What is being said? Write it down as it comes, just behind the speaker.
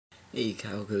Hey,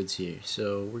 kylecodes here.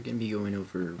 So we're going to be going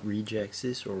over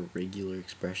regexes or regular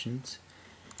expressions,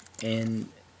 and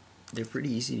they're pretty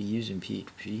easy to use in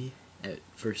PHP. At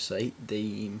first sight,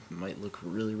 they might look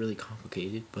really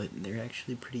complicated, but they're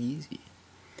actually pretty easy.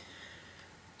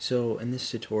 So in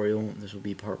this tutorial, this will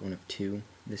be part 1 of 2.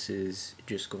 This is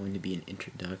just going to be an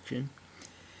introduction,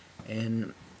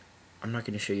 and I'm not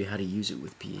going to show you how to use it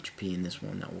with PHP in this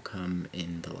one. That will come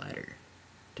in the latter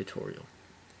tutorial.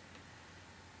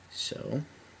 So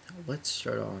let's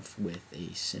start off with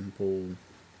a simple,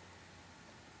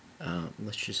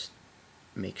 let's just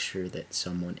make sure that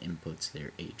someone inputs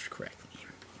their age correctly.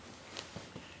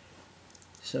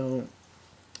 So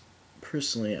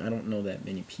personally, I don't know that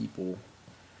many people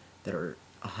that are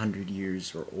 100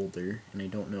 years or older, and I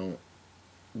don't know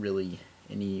really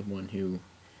anyone who,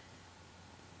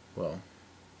 well,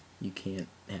 you can't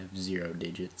have 0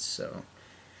 digits, so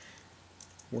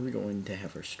we're going to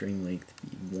have our string length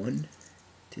be 1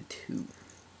 to 2.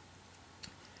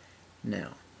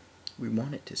 Now, we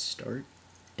want it to start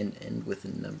and end with a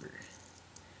number.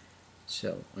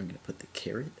 So I'm going to put the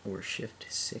caret or shift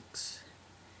 6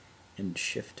 and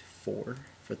shift 4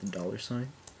 for the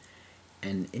 $sign.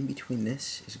 And in between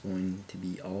this is going to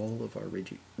be all of our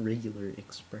regular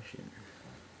expression.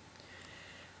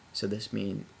 So this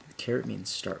means, the caret means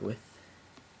start with,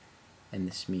 and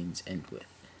this means end with.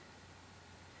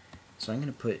 So I'm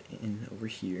going to put in over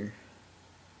here,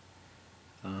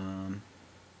 put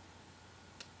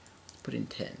in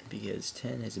 10, because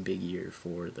 10 is a big year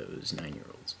for those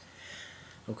 9-year-olds.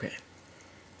 Okay,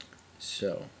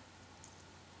 so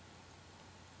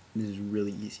this is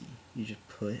really easy. You just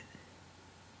put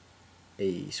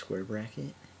a square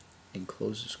bracket and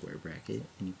close the square bracket,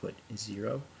 and you put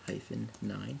 0 hyphen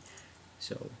 9,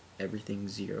 so everything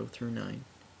 0 through 9,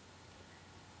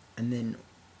 and then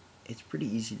it's pretty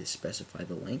easy to specify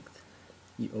the length.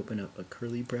 You open up a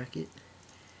curly bracket,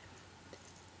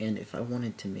 and if I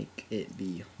wanted to make it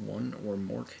be one or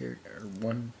more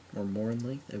in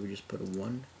length, I would just put a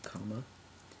 1 comma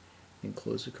and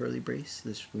close the curly brace.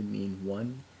 This would mean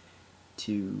 1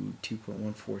 to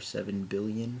 2.147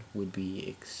 billion would be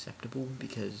acceptable,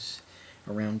 because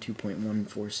around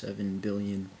 2.147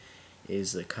 billion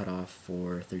is the cutoff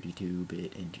for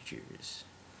 32-bit integers.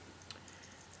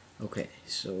 Okay,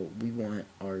 so we want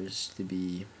ours to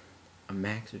be a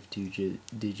max of 2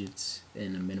 digits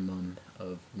and a minimum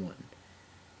of 1.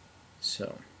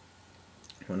 So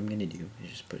what I'm going to do is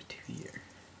just put a 2 here.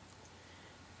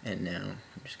 And now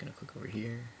I'm just going to click over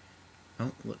here.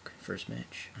 Oh, look, first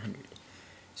match, 100.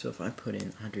 So if I put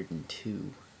in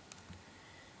 102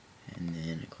 and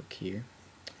then I click here,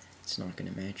 it's not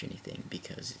going to match anything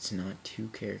because it's not 2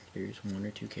 characters, 1 or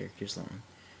 2 characters long.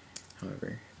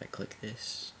 However, if I click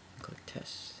this, click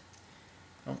test.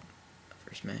 Oh,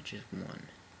 first match is 1.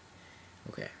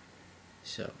 Okay,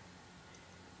 so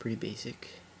pretty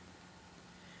basic.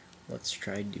 Let's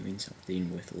try doing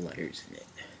something with letters in it.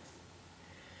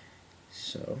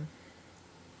 So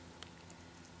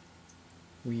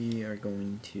we are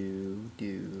going to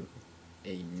do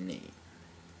a name.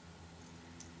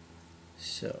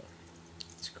 So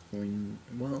it's going,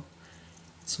 well,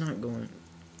 it's not going,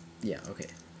 yeah,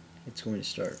 okay. It's going to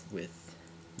start with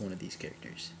one of these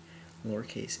characters.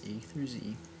 Lowercase a through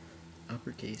z,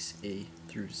 uppercase a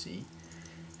through z.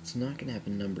 It's not going to have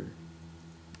a number,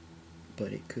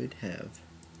 but it could have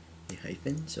a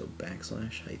hyphen, so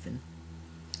backslash hyphen,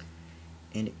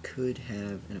 and it could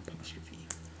have an apostrophe.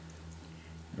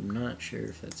 I'm not sure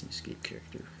if that's an escape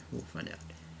character. We'll find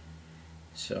out.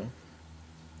 So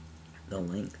the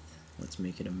length, let's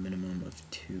make it a minimum of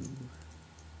 2,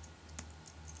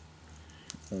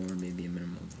 or maybe a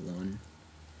minimum of 1.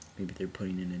 Maybe they're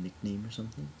putting in a nickname or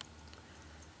something.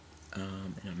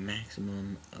 And a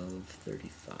maximum of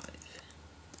 35.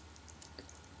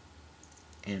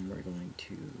 And we're going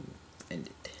to end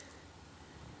it.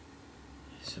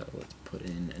 So let's put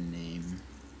in a name.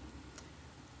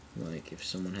 Like if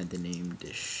someone had the name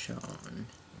Deshaun,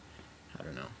 I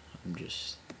don't know. I'm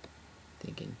just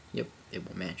thinking, yep, it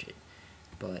will match it.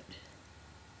 But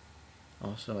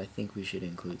also I think we should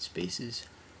include spaces.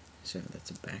 So that's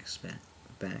a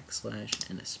backslash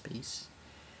and a space.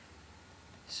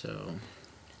 So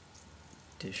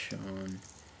Deshaun.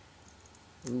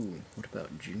 Ooh, what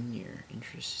about Junior?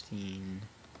 Interesting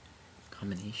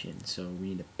combination. So we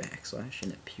need a backslash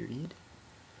and a period.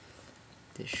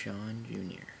 Deshaun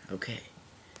Jr. Okay,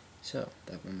 so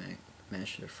that will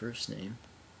match their first name.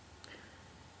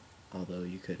 Although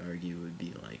you could argue it would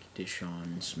be like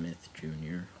Deshaun Smith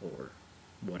Jr. or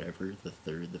whatever, the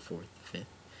 3rd, the 4th, the 5th.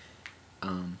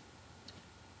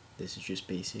 This is just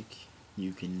basic.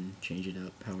 You can change it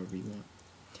up however you want.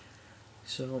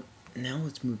 So now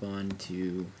let's move on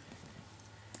to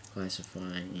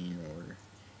classifying or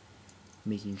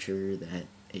making sure that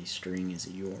a string is a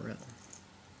URL.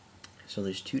 So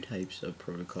there's two types of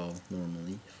protocol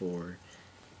normally for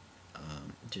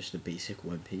just a basic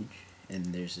web page, and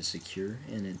there's a secure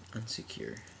and an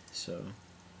unsecure. So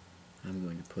I'm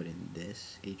going to put in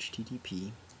this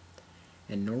HTTP,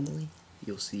 and normally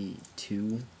you'll see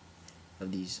two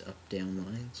of these up-down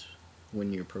lines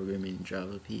when you're programming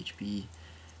Java, PHP,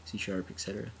 C#,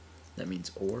 etc. That means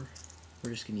or.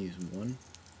 We're just going to use one,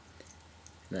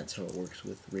 and that's how it works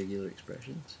with regular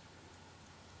expressions.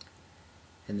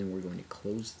 And then we're going to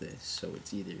close this, so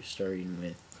it's either starting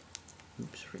with,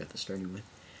 oops, forgot the starting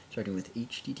with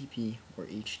HTTP or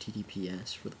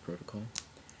HTTPS for the protocol,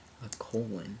 a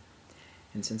colon,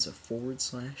 and since a forward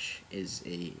slash is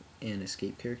an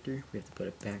escape character, we have to put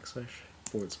a backslash,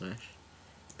 forward slash,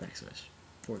 backslash,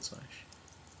 forward slash.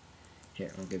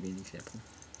 Here, I'll give you an example.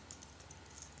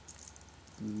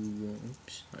 Google,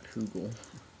 oops, not Google,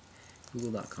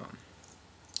 Google.com.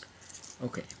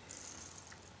 Okay.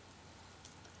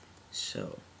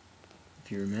 So,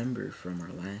 if you remember from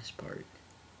our last part,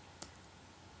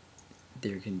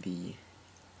 there can be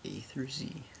A through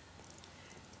Z,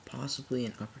 possibly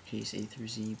an uppercase A through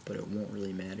Z, but it won't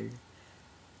really matter.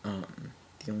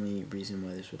 The only reason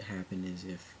why this would happen is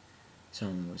if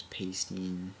someone was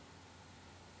pasting,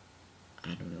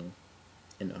 I don't know,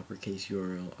 an uppercase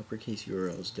URL. Uppercase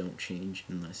URLs don't change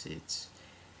unless it's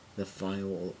the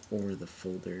file or the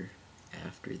folder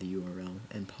after the URL,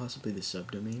 and possibly the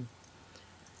subdomain.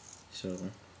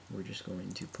 So we're just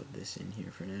going to put this in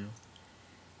here for now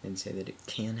and say that it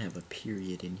can have a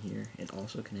period in here. It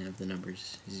also can have the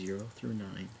numbers 0 through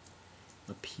 9,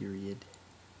 a period.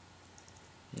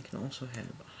 It can also have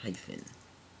a hyphen.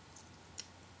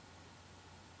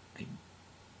 I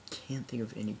can't think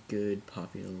of any good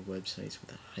popular websites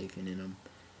with a hyphen in them,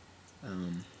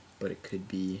 but it could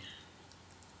be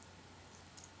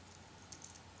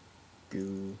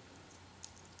Google.com.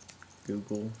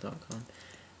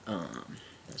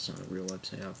 That's not a real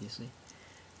website, obviously.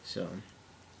 So,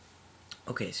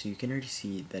 okay, so you can already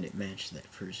see that it matched that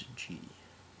first G.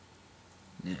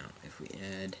 Now, if we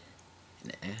add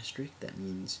an asterisk, that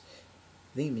means,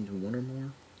 I think it means one or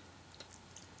more.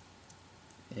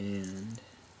 And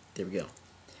there we go.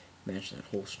 Match that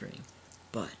whole string.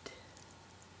 But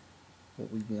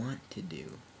what we want to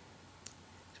do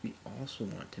is we also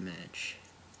want to match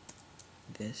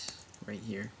this right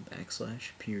here,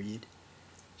 backslash, period.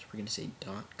 So we're going to say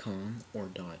 .com or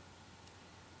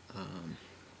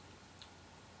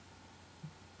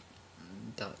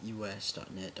 .us,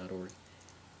 .net, .org.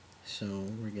 So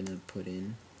we're going to put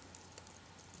in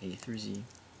A through Z.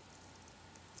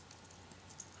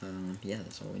 Yeah,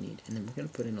 that's all we need. And then we're going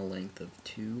to put in a length of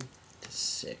 2 to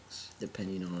 6,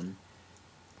 depending on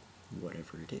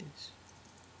whatever it is.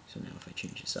 So now if I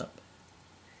change this up,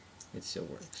 it still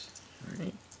works.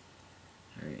 Alright.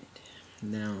 Alright.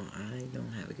 Now, I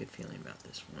don't have a good feeling about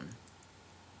this one.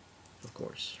 Of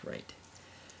course, right.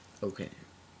 Okay.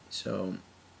 So,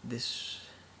 this...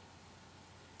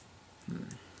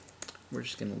 we're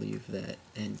just going to leave that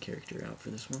end character out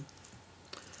for this one.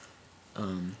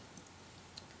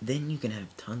 Then you can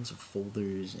have tons of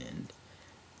folders and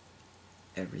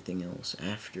everything else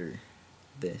after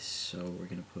this. So we're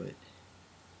going to put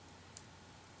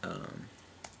a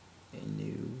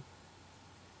new...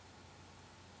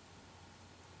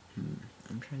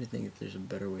 I'm trying to think if there's a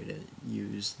better way to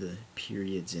use the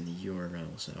periods in the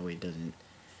URL so that way it doesn't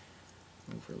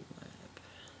overlap.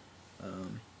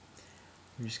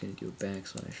 We're just going to do a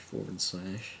backslash, forward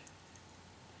slash,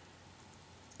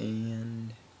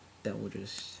 and that will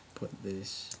just put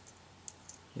this,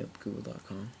 yep,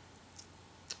 google.com.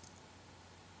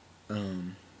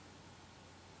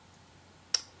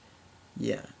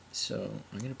 Yeah, so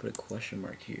I'm going to put a question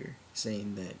mark here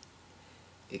saying that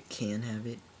it can have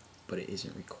it, but it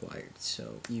isn't required.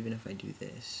 So even if I do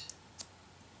this,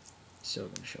 it's still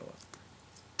going to show up.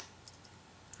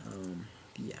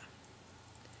 Yeah.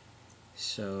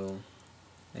 So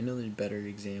I know there's better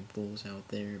examples out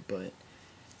there, but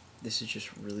this is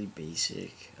just really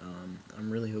basic. I'm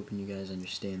really hoping you guys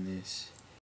understand this,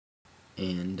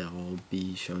 and I'll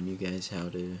be showing you guys how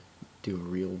to do a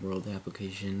real world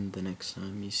application the next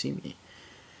time you see me.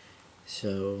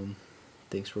 So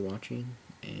thanks for watching,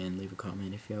 and leave a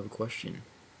comment if you have a question.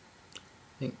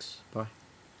 Thanks. Bye.